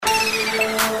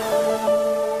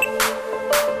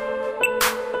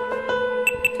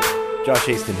Josh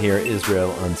Haston here,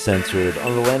 Israel Uncensored,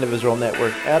 on the Land of Israel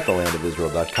Network at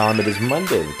thelandofisrael.com. It is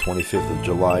Monday, the 25th of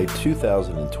July,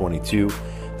 2022,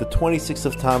 the 26th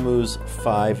of Tammuz,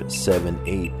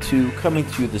 5782, coming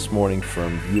to you this morning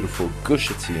from beautiful Gush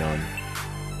Etzion,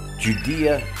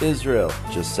 Judea, Israel,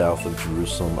 just south of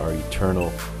Jerusalem, our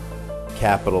eternal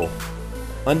capital,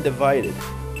 undivided,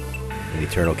 and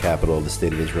eternal capital of the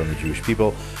state of Israel and the Jewish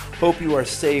people. Hope you are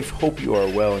safe, hope you are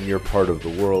well in your part of the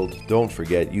world. Don't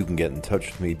forget, you can get in touch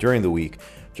with me during the week.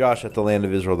 Josh at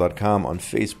thelandofisrael.com on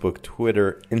Facebook,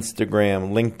 Twitter,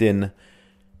 Instagram, LinkedIn,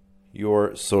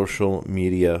 your social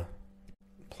media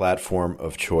platform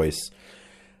of choice.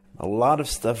 A lot of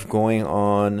stuff going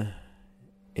on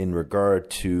in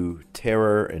regard to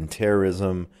terror and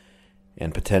terrorism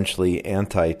and potentially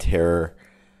anti-terror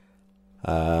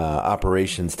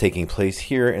operations taking place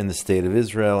here in the state of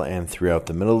Israel and throughout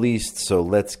the Middle East. So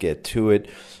let's get to it.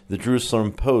 The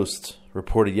Jerusalem Post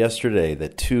reported yesterday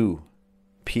that 2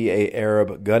 PA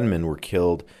Arab gunmen were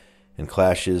killed in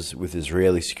clashes with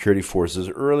Israeli security forces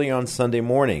early on Sunday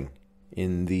morning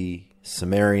in the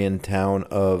Sumerian town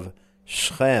of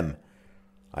Shechem.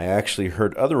 I actually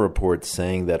heard other reports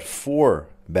saying that 4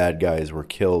 bad guys were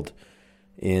killed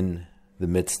in the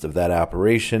midst of that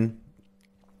operation.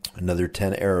 Another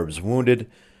 10 Arabs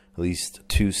wounded, at least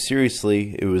 2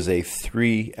 seriously. It was a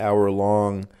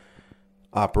 3-hour-long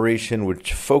operation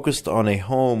which focused on a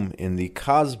home in the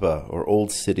Kasbah, or old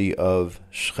city of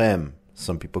Shechem.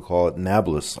 Some people call it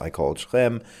Nablus. I call it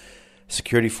Shechem.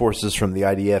 Security forces from the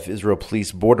IDF, Israel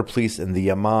Police, Border Police, and the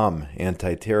Yamam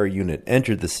anti-terror unit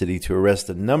entered the city to arrest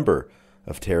a number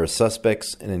of terror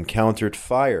suspects and encountered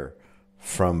fire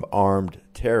from armed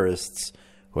terrorists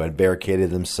who had barricaded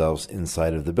themselves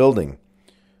inside of the building.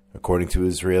 According to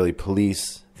Israeli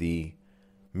police, the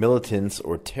militants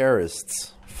or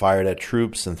terrorists fired at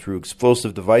troops and threw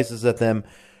explosive devices at them.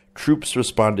 Troops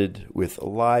responded with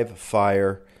live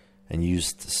fire and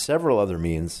used several other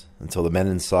means until the men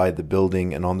inside the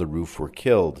building and on the roof were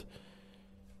killed.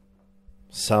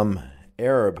 Some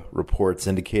Arab reports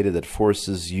indicated that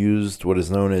forces used what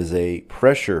is known as a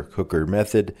pressure cooker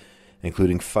method,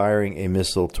 including firing a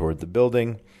missile toward the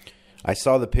building. I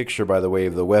saw the picture, by the way,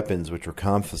 of the weapons which were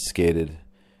confiscated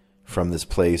from this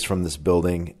place, from this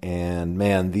building, and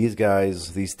man, these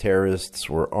guys, these terrorists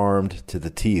were armed to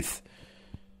the teeth.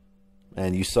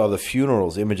 And you saw the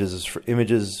funerals,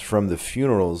 images from the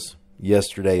funerals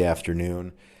yesterday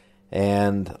afternoon,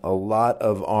 and a lot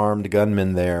of armed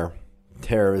gunmen there,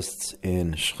 terrorists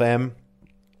in Shechem,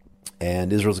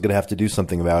 and Israel's going to have to do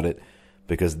something about it,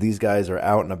 because these guys are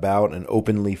out and about and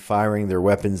openly firing their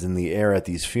weapons in the air at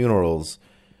these funerals.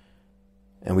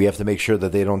 And we have to make sure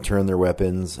that they don't turn their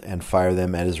weapons and fire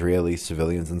them at Israeli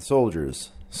civilians and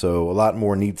soldiers. So a lot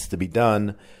more needs to be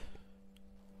done.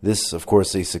 This, of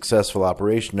course, is a successful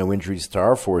operation. No injuries to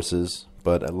our forces,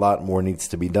 but a lot more needs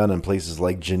to be done in places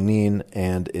like Jenin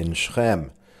and in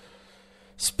Shechem.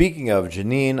 Speaking of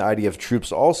Jenin, IDF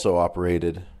troops also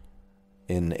operated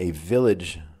in a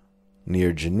village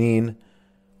near Jenin,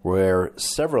 where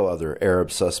several other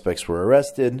Arab suspects were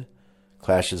arrested.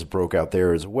 Clashes broke out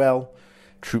there as well.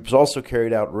 Troops also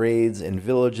carried out raids in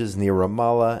villages near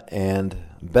Ramallah and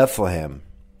Bethlehem.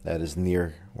 That is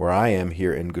near where I am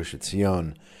here in Gush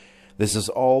Etzion. This is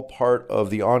all part of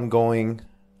the ongoing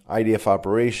IDF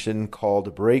operation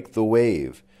called Break the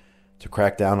Wave to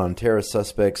crack down on terror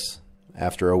suspects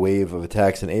after a wave of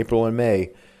attacks in April and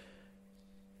May,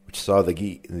 which saw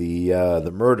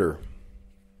the murder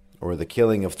or the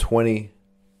killing of 20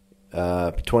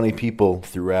 people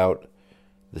throughout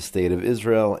the state of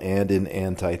Israel and in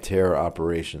anti-terror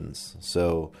operations.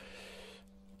 So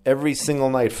every single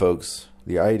night, folks,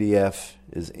 the IDF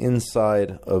is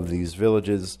inside of these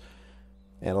villages,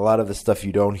 and a lot of the stuff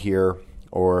you don't hear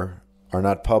or are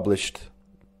not published,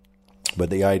 but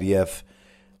the IDF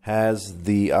has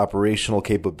the operational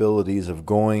capabilities of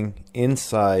going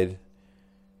inside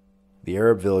the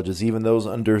Arab villages, even those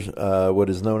under what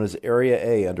is known as Area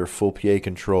A, under full PA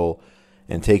control,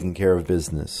 and taking care of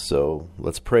business. So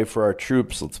let's pray for our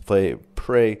troops. Let's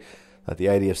pray that the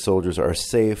IDF soldiers are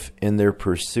safe in their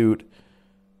pursuit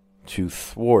to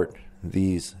thwart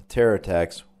these terror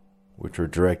attacks, which were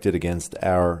directed against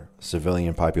our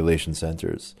civilian population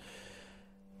centers.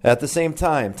 At the same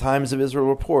time, Times of Israel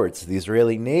reports the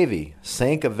Israeli Navy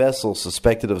sank a vessel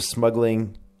suspected of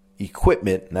smuggling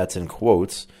equipment, and that's in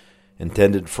quotes,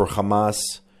 intended for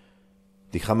Hamas,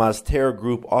 the Hamas terror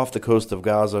group, off the coast of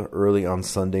Gaza early on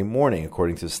Sunday morning,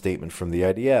 according to a statement from the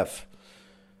IDF.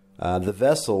 The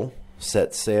vessel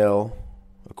set sail,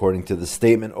 according to the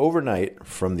statement, overnight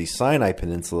from the Sinai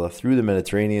Peninsula through the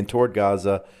Mediterranean toward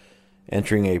Gaza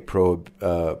entering a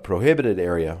prohibited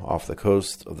area off the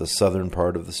coast of the southern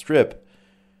part of the Strip.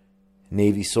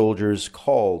 Navy soldiers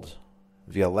called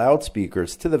via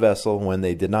loudspeakers to the vessel. When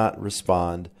they did not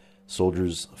respond,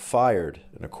 soldiers fired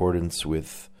in accordance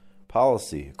with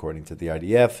policy, according to the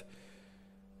IDF.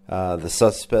 The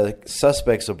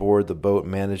suspects aboard the boat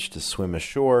managed to swim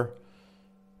ashore.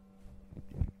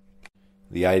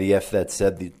 The IDF that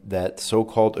said that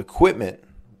so-called equipment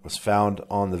was found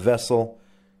on the vessel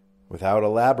without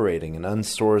elaborating. An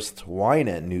unsourced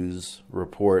Ynet news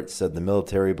report said the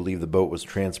military believed the boat was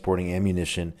transporting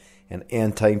ammunition and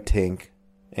anti-tank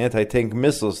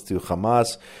missiles to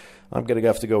Hamas. I'm going to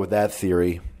have to go with that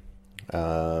theory.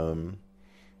 And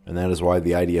that is why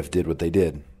the IDF did what they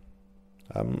did.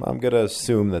 I'm going to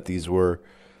assume that these were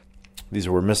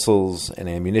missiles and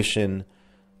ammunition,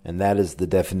 and that is the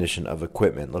definition of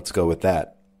equipment. Let's go with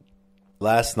that.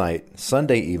 Last night,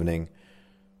 Sunday evening,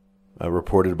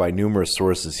 reported by numerous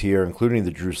sources here, including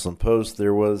the Jerusalem Post,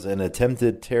 there was an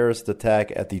attempted terrorist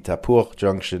attack at the Tapur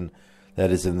junction that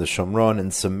is in the Shomron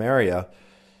in Samaria.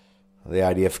 The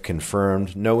IDF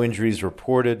confirmed no injuries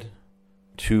reported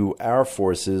to our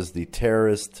forces. The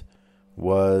terrorist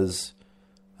was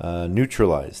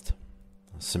neutralized.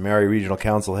 Samaria Regional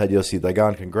Council head Yossi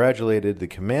Dagan congratulated the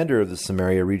commander of the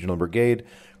Samaria Regional Brigade,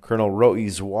 Colonel Ro'i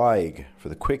Zweig, for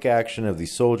the quick action of the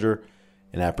soldier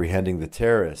in apprehending the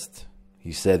terrorist.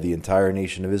 He said the entire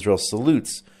nation of Israel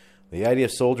salutes the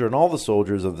IDF soldier and all the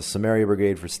soldiers of the Samaria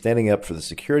Brigade for standing up for the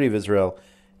security of Israel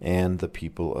and the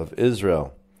people of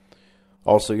Israel.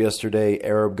 Also yesterday,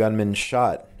 Arab gunmen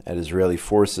shot at Israeli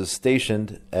forces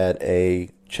stationed at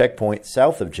a checkpoint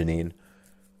south of Jenin,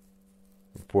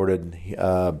 reported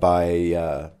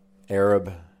by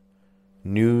Arab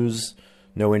News.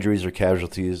 No injuries or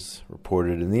casualties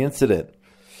reported in the incident.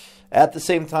 At the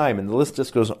same time, and the list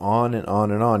just goes on and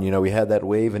on and on. You know, we had that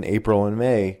wave in April and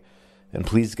May, and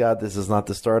please God, this is not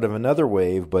the start of another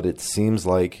wave, but it seems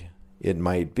like it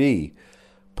might be.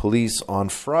 Police on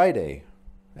Friday,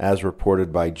 as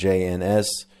reported by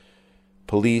JNS,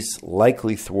 police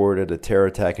likely thwarted a terror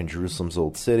attack in Jerusalem's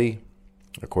Old City,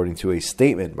 according to a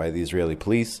statement by the Israeli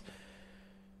police.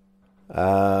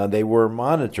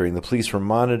 The police were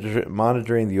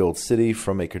monitoring the Old City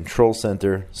from a control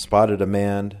center, spotted a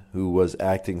man who was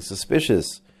acting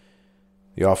suspicious.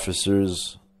 The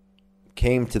officers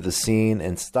came to the scene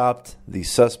and stopped the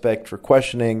suspect for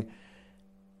questioning,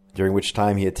 during which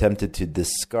time he attempted to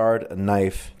discard a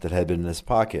knife that had been in his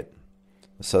pocket.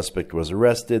 The suspect was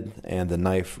arrested and the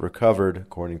knife recovered,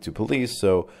 according to police.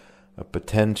 So a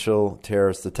potential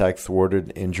terrorist attack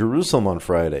thwarted in Jerusalem on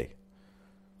Friday.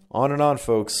 On and on,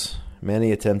 folks.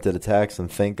 Many attempted attacks, and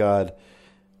thank God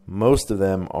most of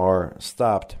them are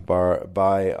stopped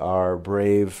by our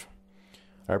brave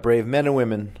men and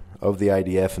women of the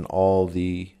IDF and all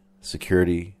the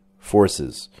security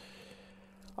forces.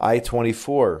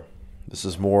 I-24, this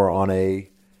is more on a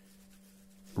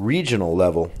regional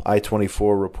level.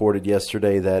 I-24 reported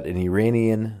yesterday that an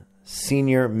Iranian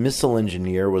senior missile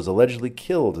engineer was allegedly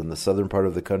killed in the southern part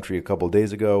of the country a couple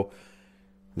days ago.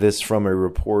 This from a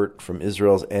report from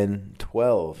Israel's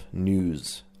N12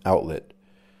 news outlet,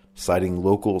 citing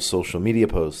local social media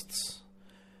posts.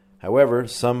 However,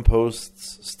 some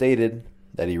posts stated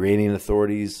that Iranian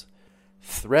authorities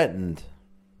threatened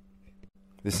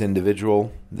this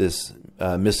individual, this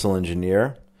missile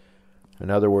engineer.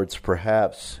 In other words,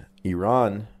 perhaps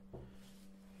Iran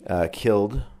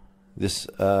killed this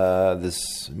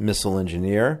missile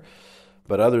engineer,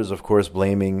 but others, of course,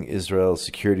 blaming Israel's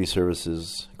security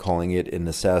services, calling it an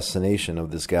assassination of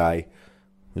this guy,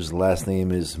 whose last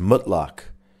name is Mutlaq,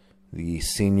 the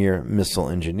senior missile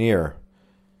engineer.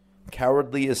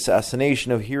 Cowardly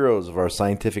assassination of heroes of our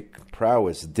scientific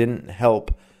prowess didn't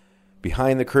help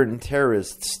behind-the-curtain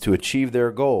terrorists to achieve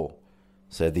their goal,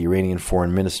 said the Iranian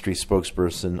Foreign Ministry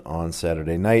spokesperson on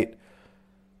Saturday night.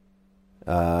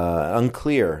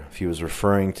 Unclear if he was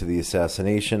referring to the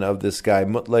assassination of this guy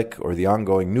Mutlaq or the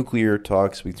ongoing nuclear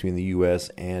talks between the U.S.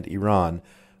 and Iran,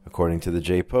 according to the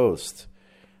J-Post.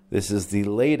 This is the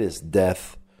latest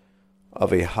death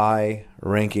of a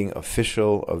high-ranking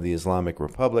official of the Islamic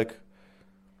Republic.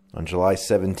 On July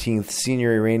 17th,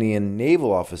 senior Iranian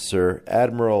naval officer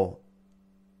Admiral,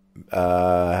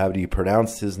 how do you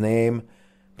pronounce his name?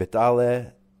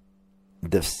 Betaleh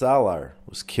Defsalar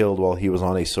was killed while he was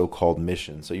on a so-called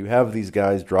mission. So you have these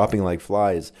guys dropping like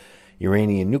flies.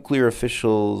 Iranian nuclear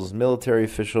officials, military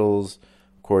officials.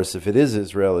 Of course, if it is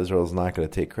Israel, Israel's not going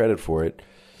to take credit for it.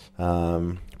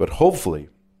 But hopefully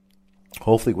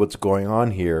what's going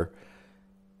on here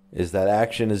is that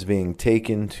action is being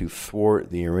taken to thwart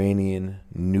the Iranian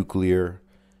nuclear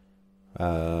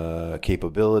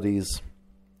capabilities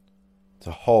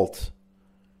to halt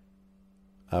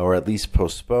or at least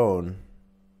postpone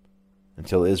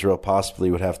until Israel possibly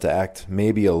would have to act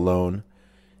maybe alone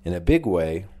in a big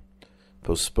way,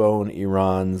 postpone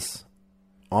Iran's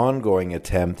ongoing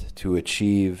attempt to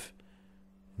achieve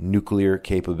nuclear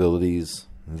capabilities.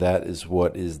 That is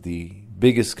what is the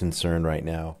biggest concern right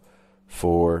now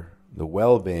for the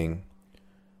well-being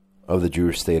of the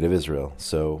Jewish state of Israel.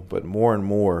 So, but more and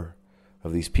more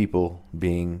of these people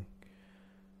being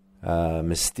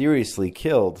mysteriously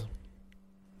killed,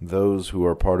 those who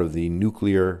are part of the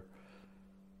nuclear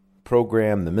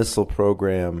program, the missile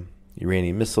program,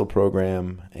 Iranian missile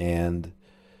program, and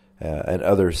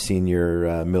other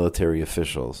senior military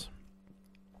officials.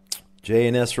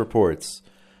 JNS reports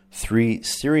 3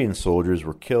 Syrian soldiers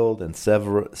were killed and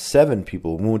 7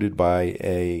 people wounded by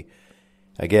an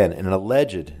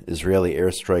alleged Israeli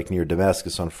airstrike near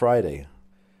Damascus on Friday.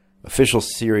 Official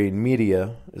Syrian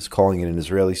media is calling it an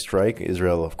Israeli strike.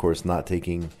 Israel, of course, not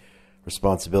taking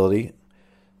responsibility.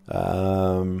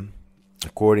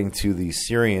 According to the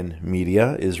Syrian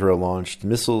media, Israel launched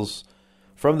missiles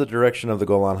from the direction of the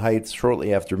Golan Heights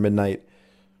shortly after midnight.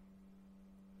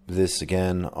 This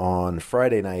again on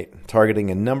Friday night,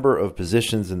 targeting a number of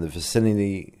positions in the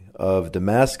vicinity of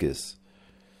Damascus.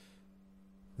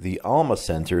 The Alma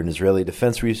Center, an Israeli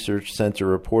Defense Research Center,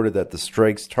 reported that the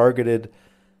strikes targeted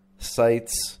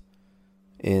sites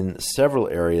in several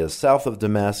areas south of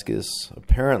Damascus,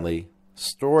 apparently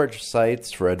storage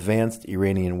sites for advanced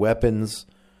Iranian weapons.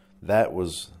 That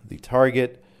was the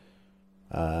target.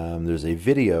 There's a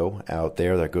video out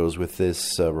there that goes with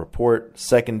this report.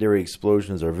 Secondary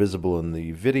explosions are visible in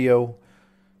the video,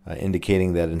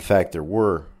 indicating that, in fact, there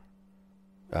were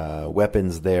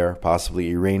weapons there, possibly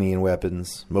Iranian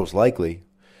weapons, most likely,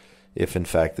 if, in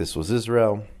fact, this was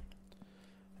Israel.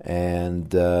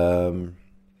 And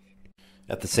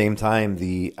at the same time,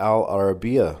 the Al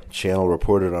Arabiya channel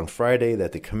reported on Friday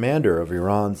that the commander of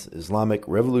Iran's Islamic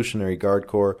Revolutionary Guard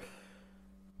Corps,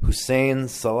 Hussein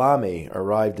Salami,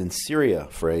 arrived in Syria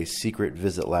for a secret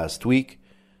visit last week.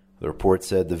 The report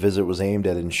said the visit was aimed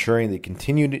at ensuring the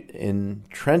continued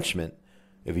entrenchment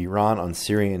of Iran on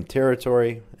Syrian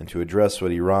territory and to address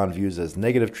what Iran views as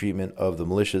negative treatment of the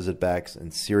militias it backs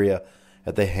in Syria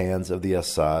at the hands of the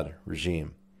Assad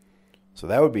regime. So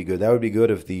that would be good. That would be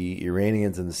good if the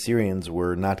Iranians and the Syrians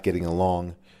were not getting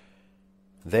along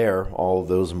there, all of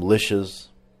those militias.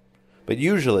 But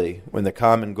usually, when the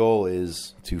common goal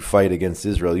is to fight against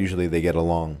Israel, usually they get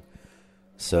along.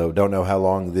 So don't know how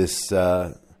long this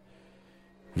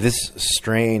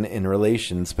strain in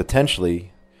relations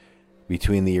potentially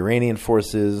between the Iranian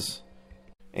forces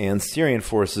and Syrian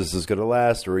forces is going to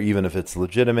last, or even if it's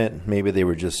legitimate. Maybe they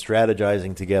were just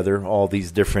strategizing together, all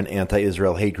these different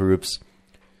anti-Israel hate groups.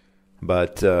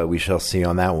 But we shall see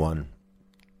on that one.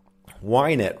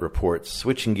 Ynet reports,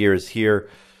 switching gears here,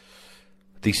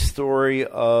 the story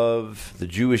of the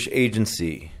Jewish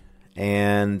Agency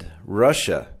and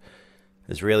Russia.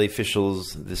 Israeli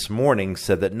officials this morning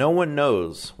said that no one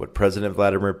knows what President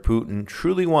Vladimir Putin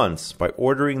truly wants by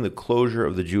ordering the closure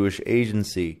of the Jewish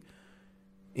Agency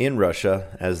in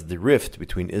Russia as the rift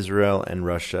between Israel and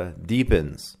Russia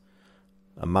deepens.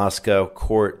 A Moscow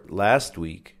court last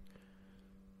week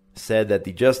said that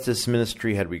the Justice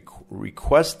Ministry had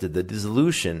requested the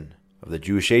dissolution of the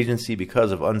Jewish Agency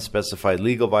because of unspecified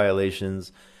legal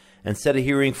violations and set a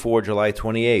hearing for July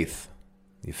 28th.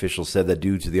 The official said that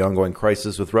due to the ongoing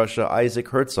crisis with Russia, Isaac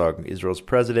Herzog, Israel's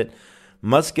president,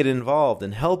 must get involved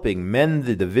in helping mend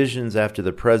the divisions after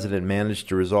the president managed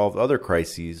to resolve other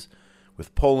crises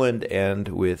with Poland and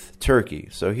with Turkey.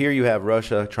 So here you have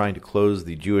Russia trying to close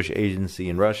the Jewish Agency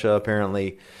in Russia,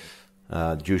 apparently.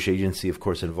 The Jewish Agency, of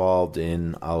course, involved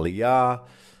in Aliyah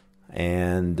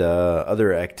and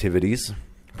other activities,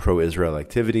 pro-Israel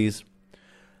activities.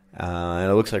 And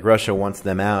it looks like Russia wants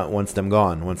them out, wants them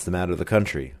gone, wants them out of the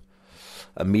country.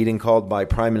 A meeting called by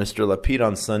Prime Minister Lapid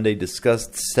on Sunday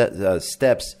discussed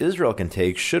steps Israel can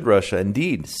take should Russia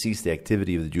indeed cease the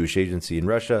activity of the Jewish Agency in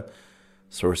Russia.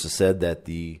 Sources said that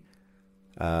the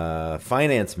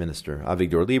Finance Minister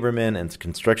Avigdor Lieberman and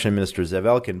Construction Minister Zev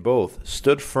Elkin both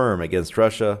stood firm against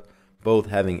Russia, both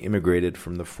having immigrated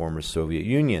from the former Soviet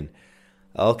Union.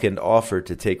 Elkin offered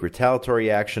to take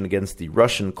retaliatory action against the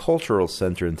Russian Cultural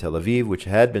Center in Tel Aviv, which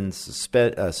had been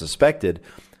suspected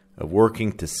of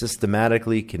working to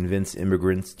systematically convince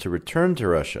immigrants to return to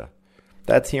Russia.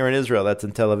 That's here in Israel. That's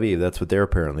in Tel Aviv. That's what they're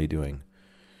apparently doing.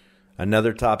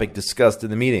 Another topic discussed in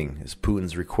the meeting is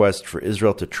Putin's request for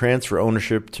Israel to transfer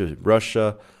ownership to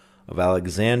Russia of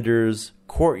Alexander's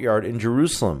courtyard in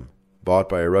Jerusalem, bought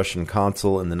by a Russian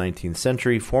consul in the 19th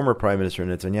century, former Prime Minister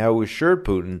Netanyahu assured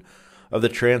Putin of the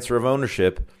transfer of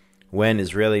ownership when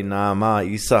Israeli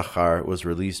Naama Issachar was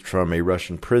released from a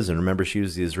Russian prison. Remember, she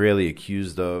was the Israeli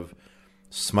accused of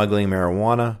smuggling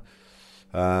marijuana.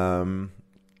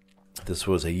 This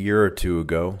was a year or two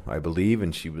ago, I believe,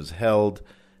 and she was held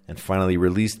and finally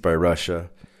released by Russia.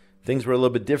 Things were a little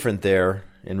bit different there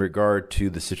in regard to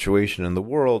the situation in the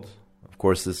world. Of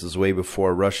course, this is way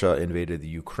before Russia invaded the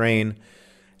Ukraine.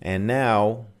 And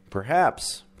now,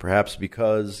 perhaps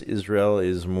because Israel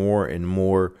is more and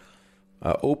more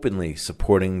openly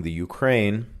supporting the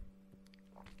Ukraine,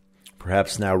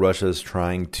 perhaps now Russia is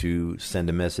trying to send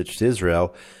a message to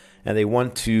Israel, and they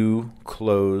want to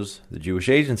close the Jewish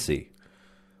agency.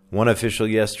 One official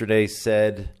yesterday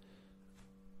said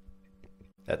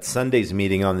that Sunday's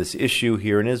meeting on this issue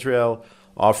here in Israel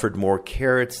offered more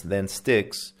carrots than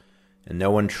sticks, and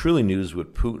no one truly knows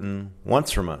what Putin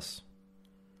wants from us.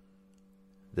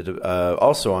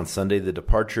 Also on Sunday, the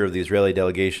departure of the Israeli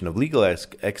delegation of legal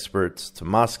experts to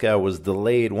Moscow was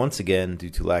delayed once again due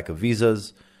to lack of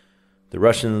visas. The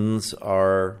Russians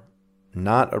are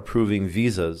not approving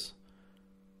visas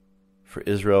for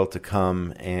Israel to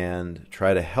come and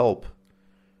try to help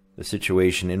the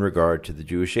situation in regard to the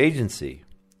Jewish agency.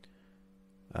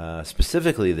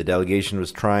 Specifically, the delegation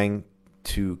was trying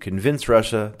to convince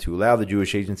Russia to allow the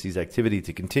Jewish agency's activity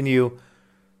to continue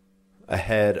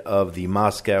ahead of the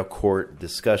Moscow court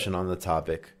discussion on the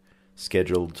topic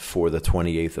scheduled for the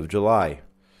 28th of July.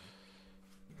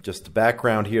 Just the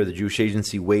background here, the Jewish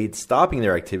agency weighed stopping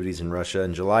their activities in Russia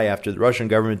in July after the Russian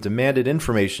government demanded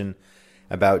information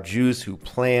about Jews who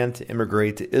plan to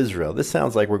immigrate to Israel. This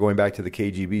sounds like we're going back to the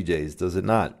KGB days, does it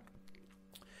not?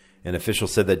 An official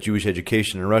said that Jewish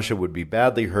education in Russia would be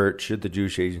badly hurt should the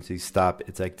Jewish agency stop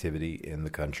its activity in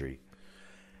the country.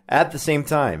 At the same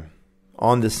time,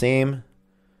 on the same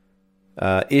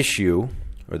issue,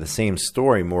 or the same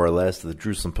story more or less, the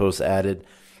Jerusalem Post added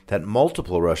that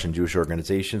multiple Russian Jewish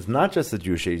organizations, not just the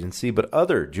Jewish agency, but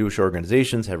other Jewish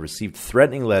organizations, have received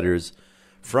threatening letters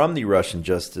from the Russian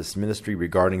Justice Ministry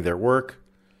regarding their work.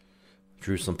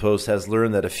 Jerusalem Post has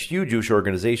learned that a few Jewish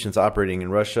organizations operating in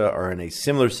Russia are in a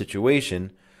similar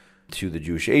situation to the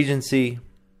Jewish agency,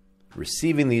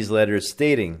 receiving these letters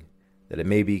stating that they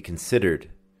may be considered,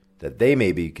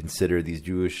 these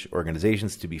Jewish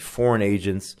organizations, to be foreign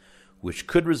agents, which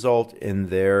could result in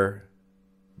their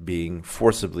being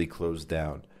forcibly closed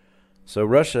down. So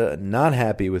Russia, not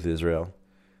happy with Israel,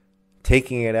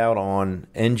 taking it out on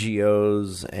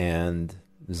NGOs and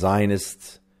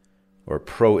Zionists or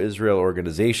pro-Israel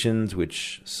organizations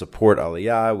which support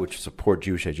Aliyah, which support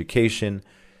Jewish education.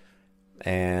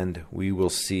 And we will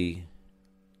see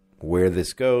where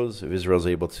this goes, if Israel is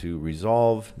able to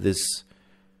resolve this,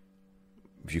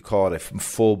 if you call it a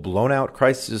full blown-out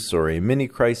crisis or a mini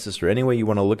crisis or any way you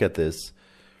want to look at this.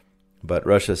 But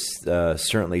Russia's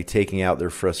certainly taking out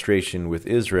their frustration with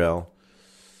Israel,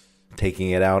 taking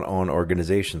it out on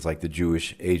organizations like the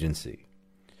Jewish Agency.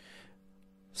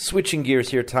 Switching gears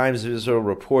here, Times of Israel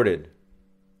reported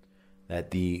that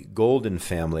the Golden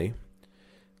family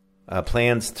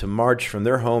plans to march from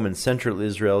their home in central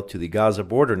Israel to the Gaza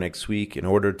border next week in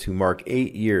order to mark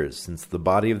 8 years since the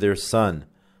body of their son,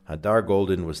 Hadar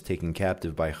Golden, was taken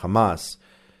captive by Hamas.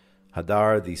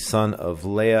 Hadar, the son of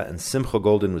Leah and Simcha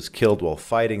Golden, was killed while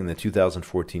fighting in the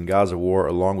 2014 Gaza war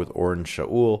along with Oren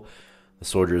Shaul. The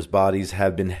soldiers' bodies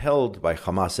have been held by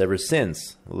Hamas ever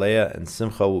since. Leah and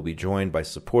Simcha will be joined by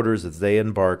supporters as they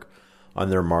embark on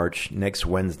their march next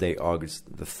Wednesday,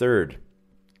 August the 3rd.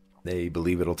 They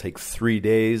believe it'll take 3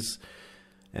 days,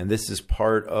 and this is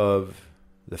part of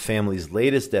the family's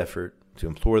latest effort to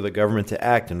implore the government to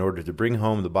act in order to bring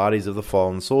home the bodies of the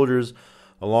fallen soldiers,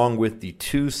 along with the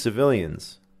 2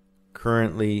 civilians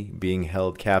currently being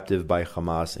held captive by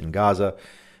Hamas in Gaza.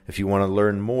 If you want to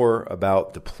learn more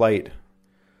about the plight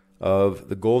of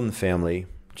the Golden family,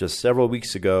 just several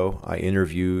weeks ago, I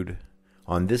interviewed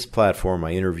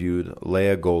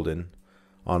Leah Golden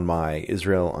on my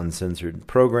Israel Uncensored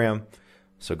program.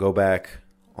 So go back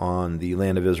on the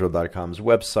landofisrael.com's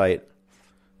website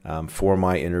for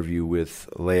my interview with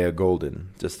Leah Golden.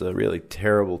 Just a really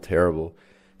terrible, terrible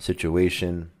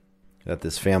situation that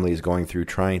this family is going through,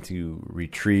 trying to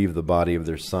retrieve the body of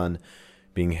their son,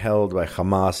 being held by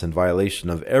Hamas in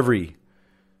violation of every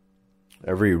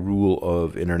rule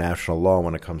of international law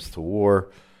when it comes to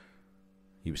war.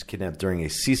 He was kidnapped during a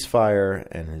ceasefire,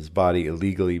 and his body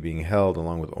illegally being held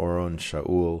along with Oren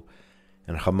Shaul.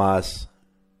 And Hamas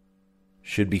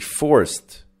should be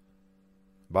forced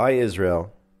by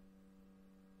Israel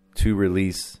to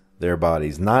release their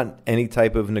bodies. Not any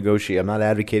type of I'm not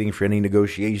advocating for any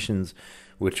negotiations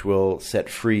which will set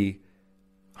free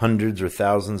hundreds or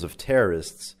thousands of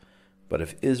terrorists. But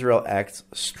if Israel acts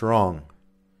strong,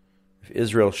 if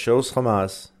Israel shows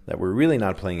Hamas that we're really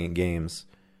not playing in games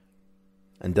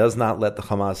and does not let the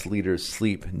Hamas leaders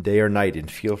sleep day or night in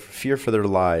fear for their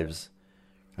lives,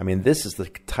 I mean, this is the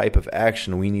type of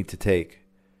action we need to take.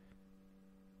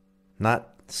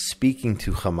 Not speaking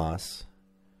to Hamas.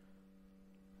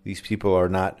 These people are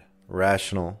not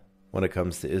rational when it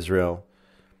comes to Israel.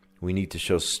 We need to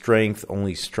show strength.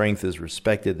 Only strength is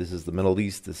respected. This is the Middle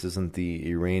East. This isn't the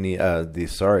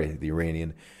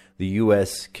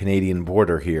U.S.-Canadian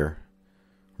border here.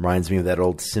 Reminds me of that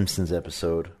old Simpsons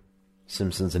episode,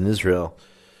 Simpsons in Israel.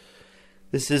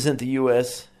 This isn't the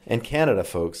U.S. and Canada,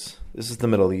 folks. This is the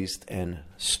Middle East, and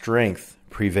strength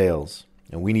prevails.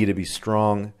 And we need to be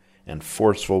strong and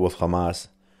forceful with Hamas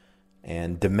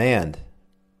and demand,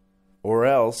 or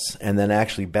else, and then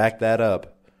actually back that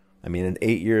up. I mean, in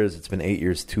 8 years, it's been 8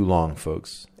 years too long,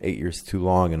 folks. 8 years too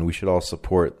long, and we should all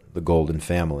support the Golden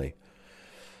Family.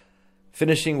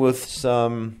 Finishing with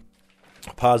some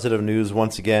positive news,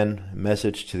 once again,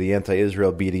 message to the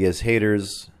anti-Israel BDS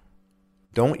haters.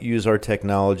 Don't use our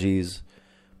technologies,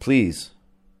 please,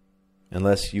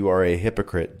 unless you are a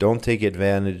hypocrite. Don't take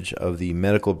advantage of the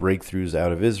medical breakthroughs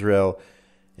out of Israel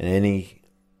and any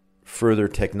further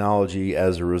technology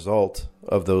as a result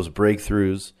of those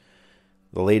breakthroughs.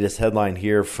 The latest headline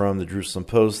here from the Jerusalem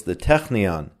Post, the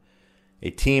Technion. A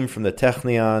team from the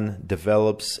Technion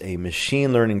develops a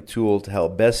machine learning tool to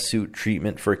help best suit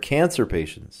treatment for cancer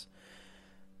patients.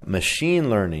 Machine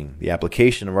learning, the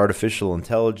application of artificial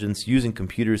intelligence using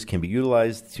computers, can be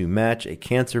utilized to match a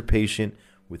cancer patient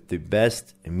with the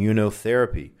best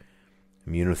immunotherapy.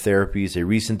 Immunotherapy is a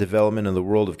recent development in the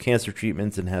world of cancer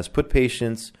treatments and has put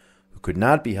patients who could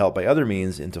not be helped by other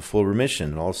means into full remission,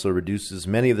 and also reduces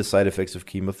many of the side effects of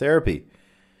chemotherapy.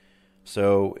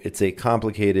 So it's a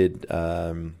complicated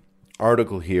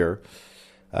article here.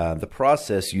 The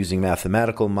process using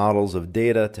mathematical models of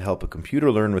data to help a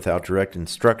computer learn without direct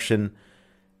instruction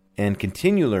and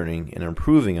continue learning and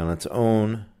improving on its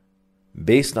own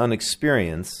based on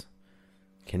experience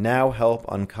can now help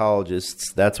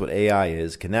oncologists, that's what AI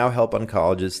is, can now help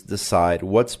oncologists decide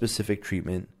what specific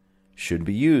treatment should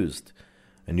be used.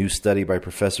 A new study by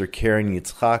Professor Karen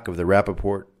Yitzchak of the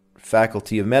Rappaport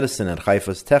Faculty of Medicine at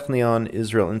Haifa's Technion,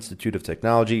 Israel Institute of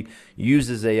Technology,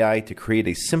 uses AI to create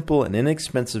a simple and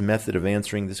inexpensive method of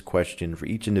answering this question for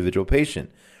each individual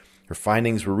patient. Her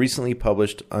findings were recently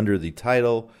published under the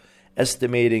title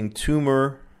Estimating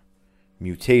Tumor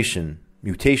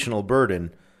Mutational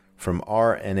Burden from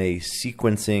RNA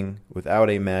Sequencing Without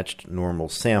a Matched Normal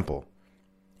Sample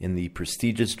in the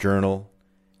prestigious journal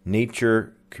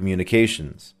Nature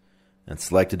Communications, and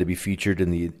selected to be featured in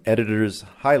the editor's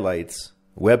highlights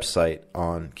website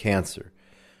on cancer.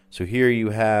 So here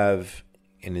you have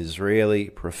an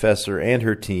Israeli professor and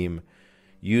her team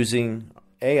using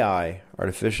AI,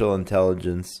 artificial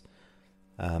intelligence,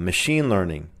 machine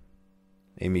learning,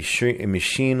 a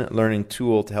machine learning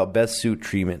tool to help best suit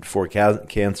treatment for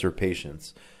cancer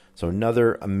patients. So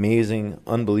another amazing,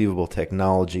 unbelievable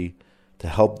technology to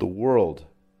help the world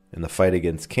in the fight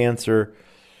against cancer,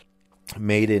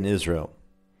 made in Israel.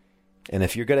 And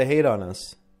if you're going to hate on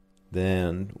us,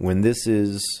 then when this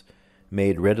is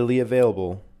made readily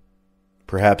available,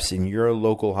 perhaps in your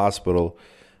local hospital,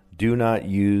 do not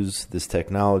use this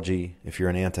technology if you're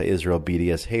an anti-Israel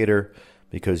BDS hater,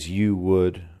 because you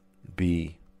would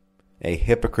be a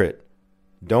hypocrite.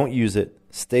 Don't use it.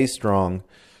 Stay strong.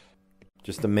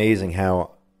 Just amazing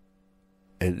how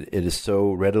it is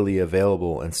so readily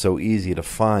available and so easy to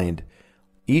find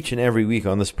each and every week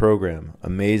on this program.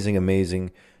 Amazing, amazing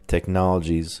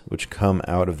technologies which come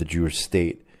out of the Jewish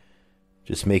state,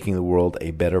 just making the world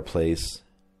a better place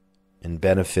and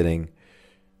benefiting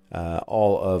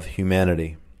all of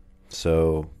humanity.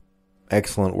 So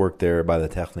excellent work there by the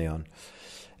Technion.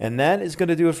 And that is going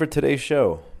to do it for today's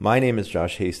show. My name is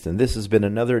Josh Haston. This has been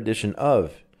another edition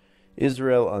of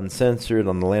Israel Uncensored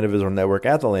on the Land of Israel Network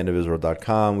at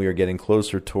thelandofisrael.com. We are getting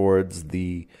closer towards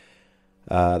the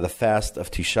fast of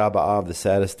Tisha B'Av, the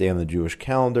saddest day on the Jewish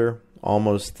calendar,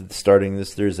 almost starting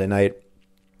this Thursday night,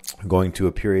 going to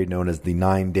a period known as the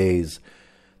 9 days.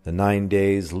 The 9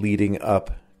 days leading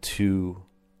up to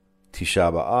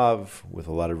Tisha B'Av, with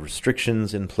a lot of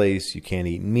restrictions in place. You can't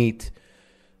eat meat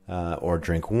or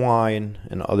drink wine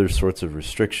and other sorts of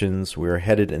restrictions. We are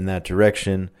headed in that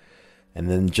direction. And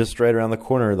then just right around the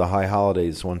corner, the high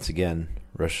holidays once again,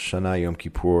 Rosh Hashanah, Yom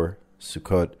Kippur,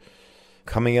 Sukkot,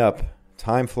 coming up.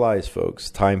 Time flies, folks.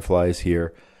 Time flies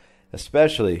here,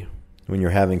 especially when you're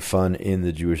having fun in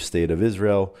the Jewish state of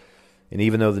Israel. And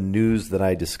even though the news that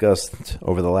I discussed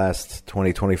over the last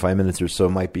 20, 25 minutes or so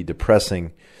might be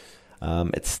depressing,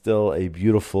 it's still a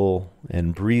beautiful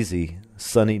and breezy,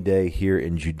 sunny day here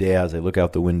in Judea as I look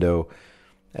out the window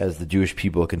as the Jewish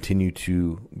people continue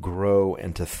to grow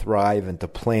and to thrive and to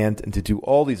plant and to do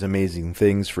all these amazing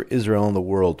things for Israel and the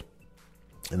world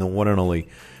in the one and only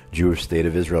Jewish state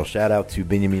of Israel. Shout out to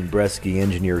Benjamin Bresky,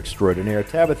 engineer extraordinaire,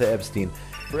 Tabitha Epstein,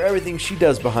 for everything she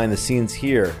does behind the scenes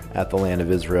here at the Land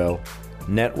of Israel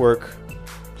Network.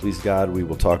 Please God, we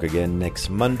will talk again next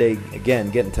Monday. Again,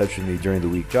 get in touch with me during the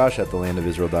week. Josh at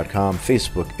thelandofisrael.com,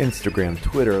 Facebook, Instagram,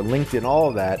 Twitter, LinkedIn, all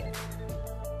of that.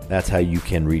 That's how you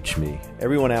can reach me.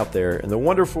 Everyone out there in the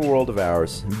wonderful world of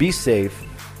ours, be safe.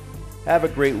 Have a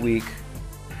great week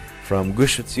from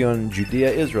Gush Etzion,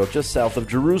 Judea, Israel, just south of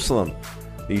Jerusalem,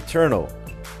 the eternal,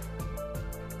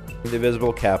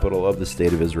 indivisible capital of the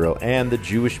state of Israel and the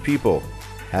Jewish people.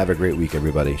 Have a great week,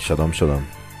 everybody. Shalom, shalom.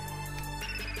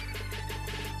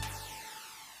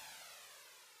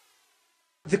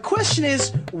 The question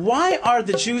is, why are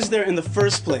the Jews there in the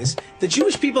first place? The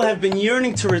Jewish people have been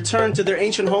yearning to return to their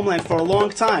ancient homeland for a long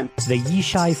time. The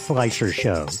Yishai Fleischer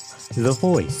Show, the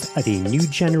voice of a new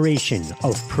generation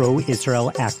of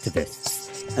pro-Israel activists.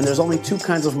 And there's only two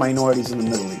kinds of minorities in the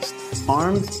Middle East,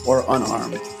 armed or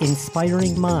unarmed.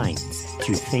 Inspiring minds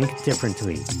to think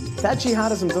differently. That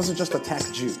jihadism doesn't just attack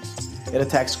Jews. It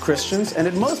attacks Christians, and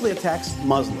it mostly attacks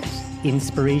Muslims.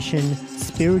 Inspiration,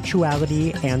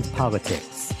 spirituality, and politics.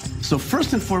 So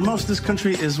first and foremost, this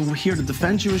country is here to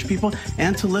defend Jewish people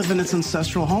and to live in its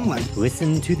ancestral homeland.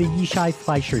 Listen to the Yishai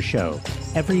Fleischer Show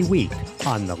every week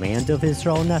on the Land of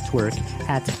Israel Network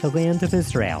at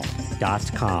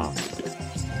thelandofisrael.com.